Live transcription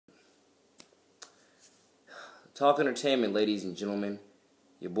Talk entertainment, ladies and gentlemen.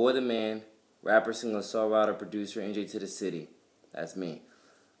 Your boy the man, rapper, singer, songwriter, producer, NJ to the city. That's me.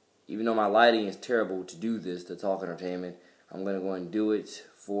 Even though my lighting is terrible to do this, to talk entertainment, I'm going to go and do it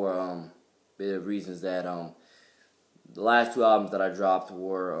for a bit of reasons that the last two albums that I dropped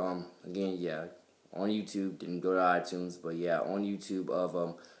were, again, on YouTube. Didn't go to iTunes, but on YouTube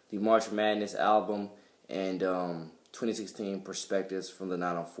of the March Madness album and 2016 Perspectives from the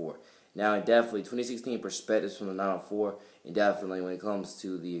 904. Now, definitely, 2016 Perspectives from the 904, and definitely when it comes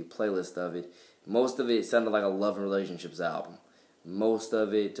to the playlist of it, most of it sounded like a love and relationships album. Most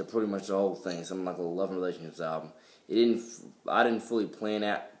of it, to pretty much the whole thing, sounded like a love and relationships album. I didn't fully plan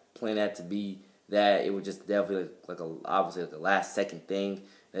that to be that. It was just definitely obviously a last second thing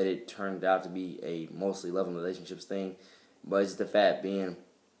that it turned out to be a mostly love and relationships thing. But it's just the fact being,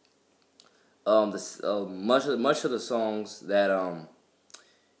 much of the songs that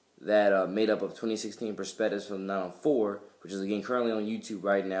made up of 2016 Perspectives from the 904, which is again currently on YouTube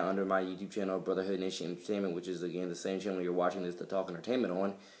right now under my YouTube channel, Brotherhood Nation Entertainment, which is again the same channel you're watching this, the Talk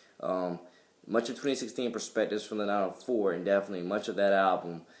Entertainment on. Much of 2016 Perspectives from the 904, and definitely much of that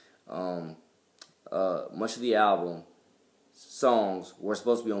album, much of the album songs were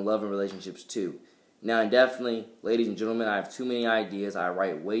supposed to be on love and relationships too. Now, definitely, ladies and gentlemen, I have too many ideas. I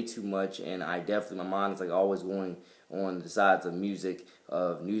write way too much, and my mind is like always going on the sides of music,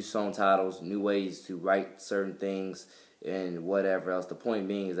 of new song titles, new ways to write certain things, and whatever else. The point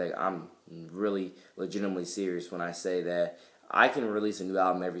being is that I'm really legitimately serious when I say that I can release a new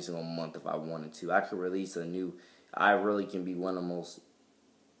album every single month if I wanted to. I really can be one of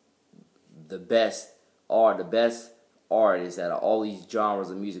the best artists out of all these genres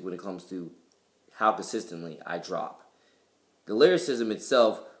of music when it comes to how consistently I drop. The lyricism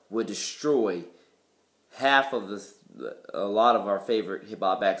itself would destroy half of a lot of our favorite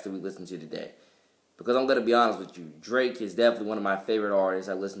hip-hop acts that we listen to today. Because I'm going to be honest with you, Drake is definitely one of my favorite artists.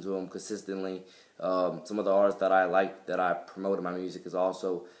 I listen to him consistently. Some of the artists that I like, that I promote in my music, is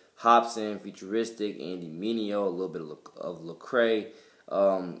also Hobson, Futuristic, Andy Mineo, a little bit of Lecrae,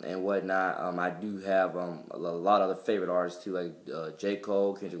 and whatnot. I do have a lot of other favorite artists too, like J.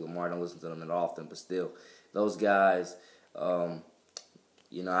 Cole, Kendrick Lamar. I don't listen to them that often, but still, those guys, I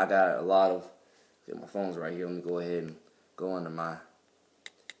got a lot of, my phone's right here. Let me go ahead and go into my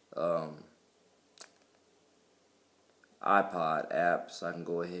iPod app so I can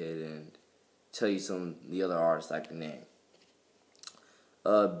go ahead and tell you some of the other artists I can name.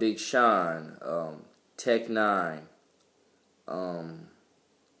 Big Sean, Tech Nine,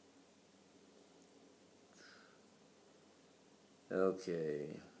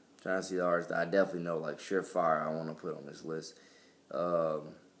 okay, trying to see the artists that I definitely know, like Surefire, I want to put on this list.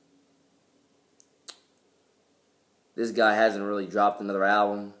 This guy hasn't really dropped another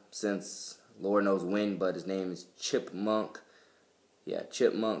album since Lord knows when, but his name is Chipmunk. Yeah,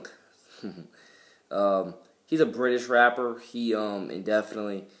 Chipmunk. He's a British rapper. He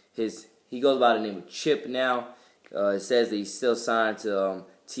indefinitely he goes by the name of Chip now. It says that he's still signed to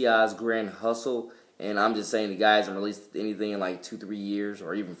T.I.'s Grand Hustle, and I'm just saying the guy hasn't released anything in like 2-3 years,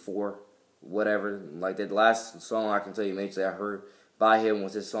 or even 4, whatever. Like that last song I can tell you, actually I heard by him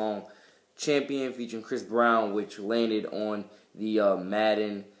was his song Champion featuring Chris Brown, which landed on the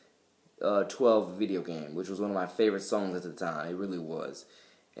Madden 12 video game, which was one of my favorite songs at the time. It really was.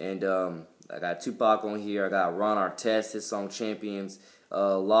 And I got Tupac on here. I got Ron Artest, his song Champions.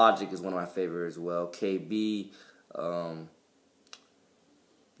 Logic is one of my favorites as well. KB.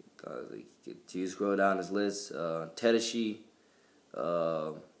 You scroll down this list. Tedashii.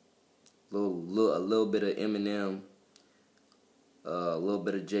 A little bit of Eminem. A little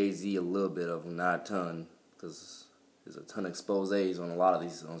bit of Jay-Z. A little bit of, not a ton, because there's a ton of exposés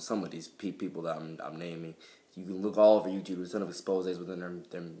on some of these people that I'm naming. You can look all over YouTube. There's a ton of exposés within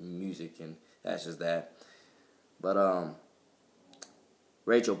their music, and that's just that. But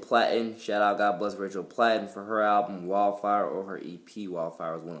Rachel Platten, shout out, God bless Rachel Platten for her album Wildfire, or her EP.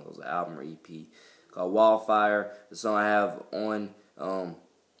 Wildfire was one of those, album or EP called Wildfire. The song I have on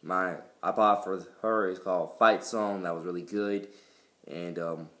my iPod for her is called Fight Song. That was really good. And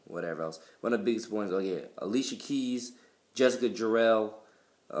whatever else. One of the biggest points, Alicia Keys, Jessica Jarrell.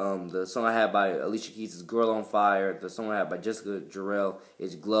 The song I have by Alicia Keys is Girl on Fire. The song I have by Jessica Jarrell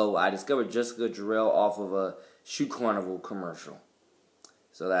is Glow. I discovered Jessica Jarrell off of a Shoe Carnival commercial.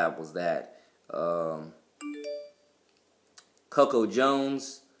 So that was that. Coco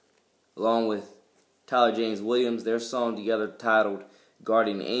Jones, along with Tyler James Williams, their song together titled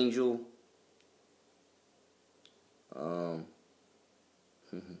Guardian Angel.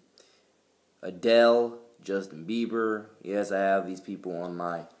 Adele, Justin Bieber. Yes, I have these people on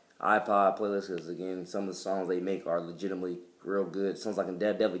my iPod playlist because, again, some of the songs they make are legitimately real good. Songs I can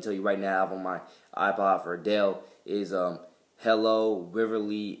definitely tell you right now on my iPod for Adele is Hello,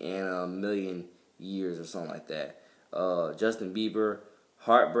 Riverly, and A Million Years or something like that. Justin Bieber,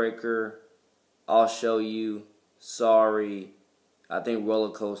 Heartbreaker, I'll Show You, Sorry, I think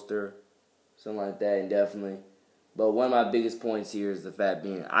Roller Coaster, something like that, and definitely. But one of my biggest points here is the fact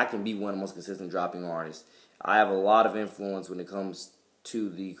being I can be one of the most consistent dropping artists. I have a lot of influence when it comes to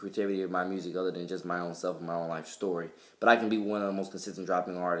the creativity of my music other than just my own self and my own life story. But I can be one of the most consistent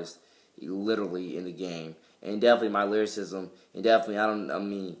dropping artists literally in the game. And definitely my lyricism, and definitely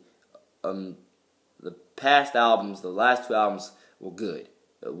the past albums, the last two albums were good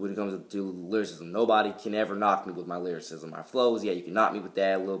when it comes to lyricism. Nobody can ever knock me with my lyricism. My flows, yeah, you can knock me with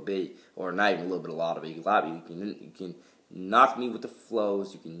that a little bit, or not even a little bit, a lot of it. You can knock me with the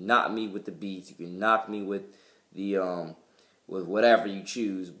flows. You can knock me with the beats. You can knock me with the with whatever you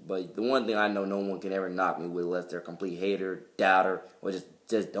choose. But the one thing I know, no one can ever knock me with unless they're a complete hater, doubter, or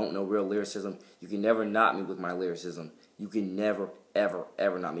just don't know real lyricism. You can never knock me with my lyricism. You can never, ever,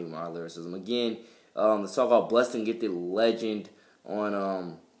 ever knock me with my lyricism. Again, the song called "Blessed and Gifted," legend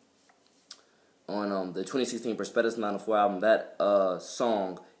on the 2016 Perspectives 904 album. That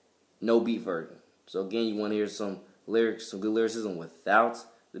song, no beat version. So again, you want to hear some lyrics, some good lyricism without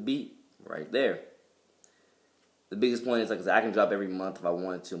the beat, right there. The biggest point is, like I said, I can drop every month if I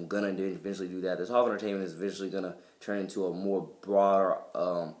wanted to. I'm gonna eventually do that. This Hall of Entertainment is eventually gonna turn into a more broader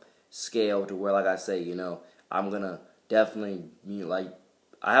scale to where, like I say, I'm gonna definitely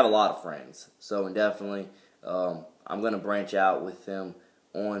I have a lot of friends, so definitely I'm gonna branch out with them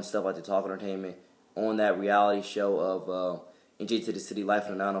on stuff like the Talk Entertainment, on that reality show of NJ to the City, Life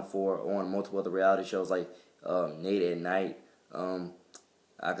in the 904, on multiple other reality shows like Nate at Night.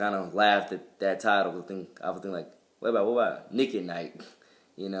 I kind of laughed at that title. I was thinking like, what about Nick at Night?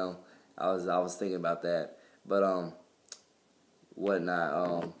 I was thinking about that, but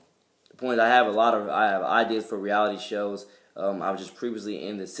whatnot. The point is, I have ideas for reality shows. I was just previously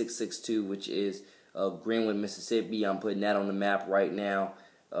in the 662, which is Greenwood, Mississippi. I'm putting that on the map right now.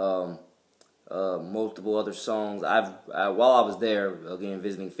 Multiple other songs. While I was there, again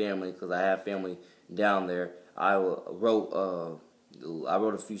visiting family because I have family down there, I wrote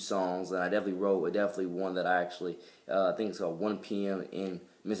a few songs, and I definitely wrote one that I actually think it's called 1 p.m. in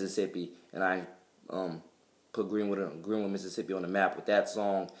Mississippi, and I put Greenwood, Mississippi on the map with that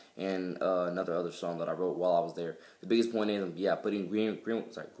song and another other song that I wrote while I was there. The biggest point is, putting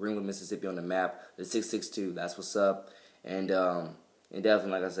Greenwood, Mississippi on the map. The 662, that's what's up, and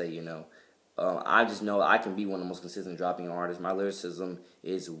definitely, like I say, I just know I can be one of the most consistent dropping artists. My lyricism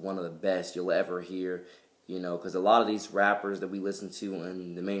is one of the best you'll ever hear. Because a lot of these rappers that we listen to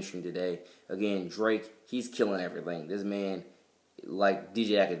in the mainstream today, again, Drake, he's killing everything. This man, like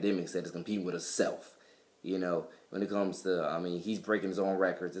DJ Academic said, is competing with himself. When it comes to, he's breaking his own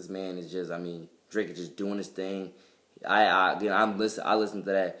records. This man is just, Drake is just doing his thing. I listen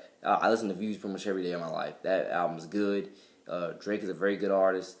to that. I listen to Views pretty much every day of my life. That album's good. Drake is a very good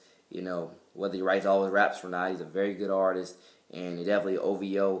artist. Whether he writes all his raps or not, he's a very good artist. And he definitely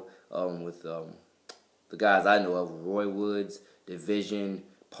OVO with the guys I know of: Roy Woods, Division,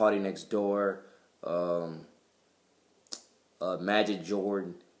 Party Next Door, Magic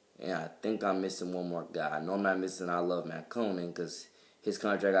Jordan, and I think I'm missing one more guy. I know I'm not missing I Love Matt Conan because his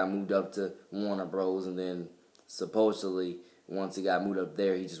contract got moved up to Warner Bros. And then supposedly once he got moved up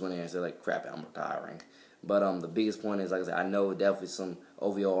there, he just went in and said like, "Crap, I'm retiring." But the biggest point is, like I said, I know definitely some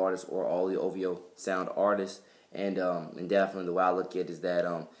OVO artists or all the OVO sound artists, and definitely the way I look at it is that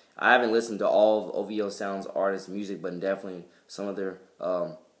I haven't listened to all of OVO Sounds artists' music, but definitely some of their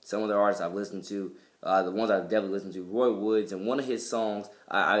artists I've listened to. The ones I've definitely listened to, Roy Woods, and one of his songs,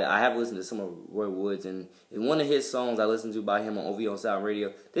 I have listened to some of Roy Woods, and in one of his songs I listened to by him on OVO Sound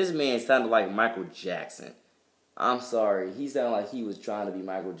Radio, this man sounded like Michael Jackson. I'm sorry, he sounded like he was trying to be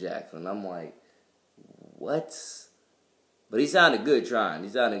Michael Jackson. I'm like, what? But he sounded good trying.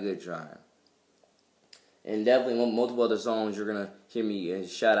 And definitely multiple other songs you're going to hear me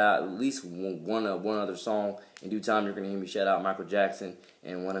shout out. At least one other song in due time you're going to hear me shout out Michael Jackson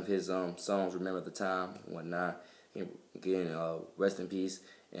and one of his songs, Remember the Time, and whatnot. Again, rest in peace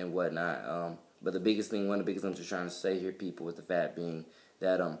and whatnot. But one of the biggest things I'm trying to say here, people, is the fact being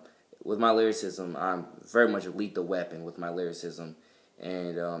that with my lyricism, I'm very much a lethal weapon with my lyricism.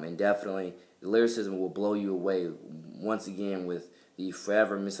 And definitely the lyricism will blow you away once again with the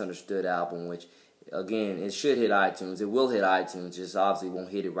Forever Misunderstood album, which, again, it should hit iTunes. It will hit iTunes. Just obviously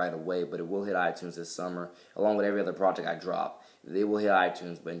won't hit it right away, but it will hit iTunes this summer, along with every other project I drop. they will hit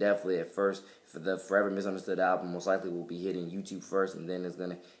iTunes. But definitely at first, for the Forever Misunderstood album, most likely will be hitting YouTube first, and then it's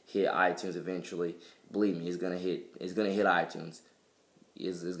gonna hit iTunes eventually. Believe me, it's gonna hit iTunes.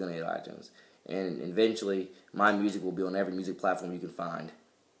 It's gonna hit iTunes, and eventually my music will be on every music platform you can find.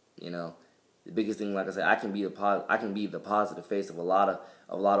 You know, the biggest thing, like I said, I can be the positive face of a lot of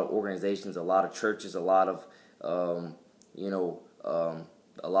organizations, a lot of churches, a lot of a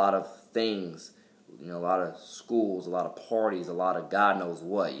lot of things, a lot of schools, a lot of parties, a lot of God knows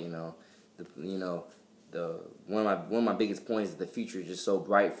what. One of my biggest points is the future is just so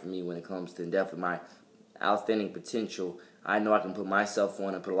bright for me when it comes to definitely my outstanding potential. I know I can put myself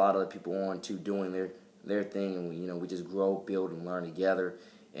on and put a lot of other people on too, doing their thing, and we just grow, build, and learn together,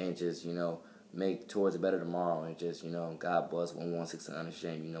 and just make towards a better tomorrow, and just God bless 116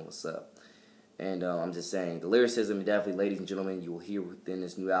 Unashamed. You know what's up. And I'm just saying, the lyricism, definitely, ladies and gentlemen, you will hear within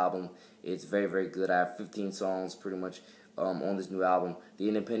this new album. It's very, very good. I have 15 songs pretty much on this new album. The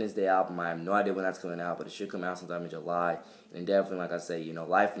Independence Day album, I have no idea when that's coming out, but it should come out sometime in July. And definitely, like I say,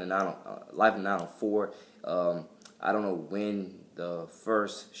 Life in the 904. I don't know when the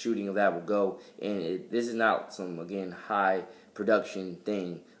first shooting of that will go. And this is not some, again, high production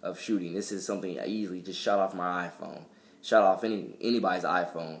thing of shooting. This is something I easily just shot off my iPhone. Shot off anybody's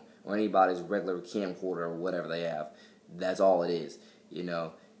iPhone or anybody's regular camcorder or whatever they have. That's all it is,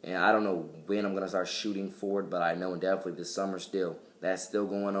 And I don't know when I'm going to start shooting for it, but I know definitely this summer that's still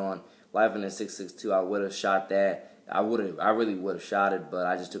going on. Life in the 662, I would have shot that. I really would have shot it, but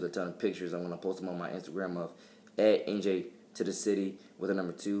I just took a ton of pictures. I'm going to post them on my Instagram of @NJ to the city with a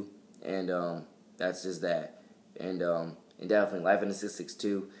number 2, and that's just that. And definitely Life in the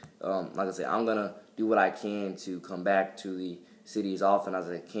 662. Like I said, I'm gonna do what I can to come back to the city as often as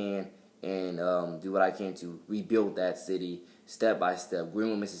I can, and do what I can to rebuild that city step by step.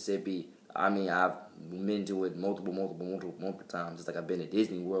 Greenwood, Mississippi. I mean, I've been to it multiple times. Just like I've been to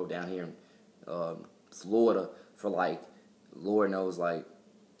Disney World down here in Florida for Lord knows,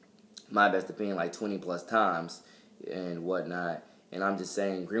 my best opinion, 20 plus times and whatnot. And I'm just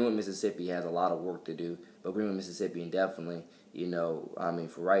saying, Greenwood, Mississippi has a lot of work to do. But Greenwood, Mississippi, and definitely,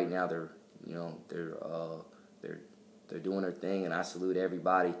 for right now, they're doing their thing, and I salute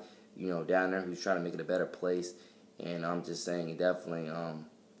everybody, down there who's trying to make it a better place. And I'm just saying, definitely,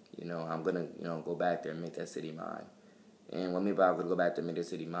 I'm gonna, go back there and make that city mine. And what I mean by I'm gonna go back there and make that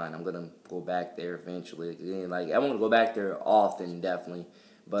city mine, I'm gonna go back there eventually. Again, I want to go back there often, definitely,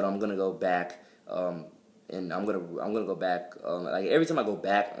 but I'm gonna go back. And I'm gonna go back. Every time I go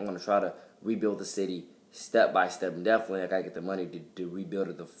back, I'm gonna try to rebuild the city step by step. And definitely, I gotta get the money to rebuild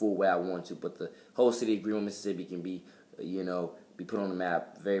it the full way I want to. But the whole city of Greenwood, Mississippi, can be put on the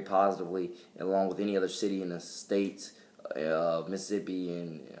map very positively, along with any other city in the states of Mississippi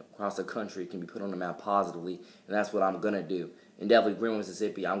and across the country, can be put on the map positively. And that's what I'm gonna do. And definitely, Greenwood,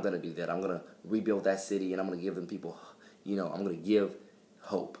 Mississippi, I'm gonna do that. I'm gonna rebuild that city, and I'm gonna give them people, I'm gonna give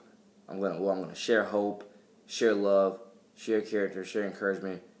hope. I'm gonna share hope. Share love, share character, share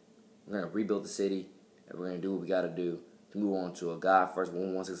encouragement. We're going to rebuild the city, and we're going to do what we got to do to move on to a God first,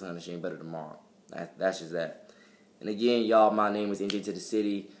 116 Unashamed better tomorrow. That's just that. And again, y'all, my name is NJ to the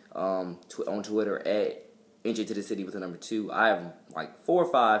City on Twitter @NJ to the City with the number 2. I have 4 or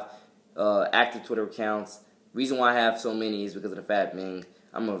 5 active Twitter accounts. Reason why I have so many is because of the fact,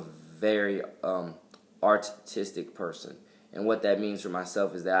 I'm a very artistic person. And what that means for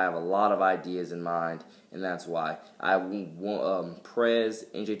myself is that I have a lot of ideas in mind, and that's why. I want Prez,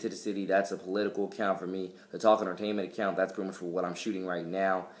 NJ to the City, that's a political account for me. The Talk Entertainment account, that's pretty much for what I'm shooting right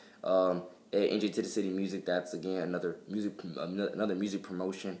now. NJ to the City Music, that's again another music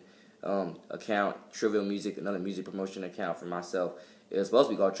promotion account. Trivial Music, another music promotion account for myself. It was supposed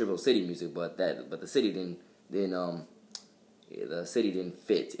to be called Trivial City Music, but the city didn't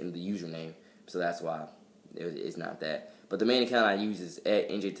fit in the username, so that's why it's not that. But the main account I use is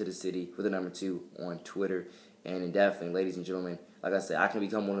 @NJ to the City with the number 2 on Twitter. And definitely, ladies and gentlemen, like I said, I can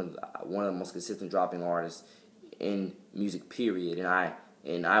become one of the most consistent dropping artists in music, period.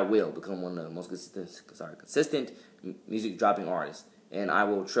 And I will become one of the most consistent music dropping artists. And I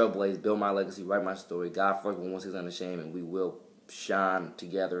will trailblaze, build my legacy, write my story. God first, 116 Unashamed, and we will shine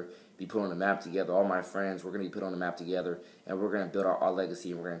together, be put on the map together. All my friends, we're going to be put on the map together, and we're going to build our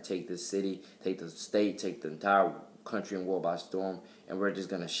legacy, and we're going to take this city, take the state, take the entire country and world by storm, and we're just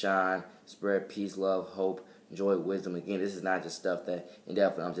going to shine, spread peace, love, hope, joy, wisdom. Again, this is not just stuff that, and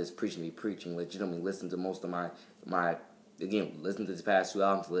definitely I'm just preaching, legitimately listen to most of my again, listen to this past 2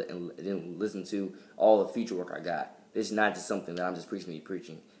 albums, and then listen to all the future work I got. This is not just something that I'm just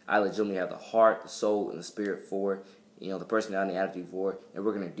preaching. I legitimately have the heart, the soul, and the spirit for it, the personality and attitude for it, and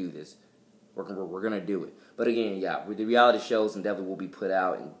we're going to do this. We're gonna do it. But again, yeah, the reality shows and definitely will be put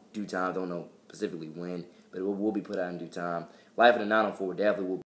out in due time. Don't know specifically when, but it will be put out in due time. Life in the 904 definitely will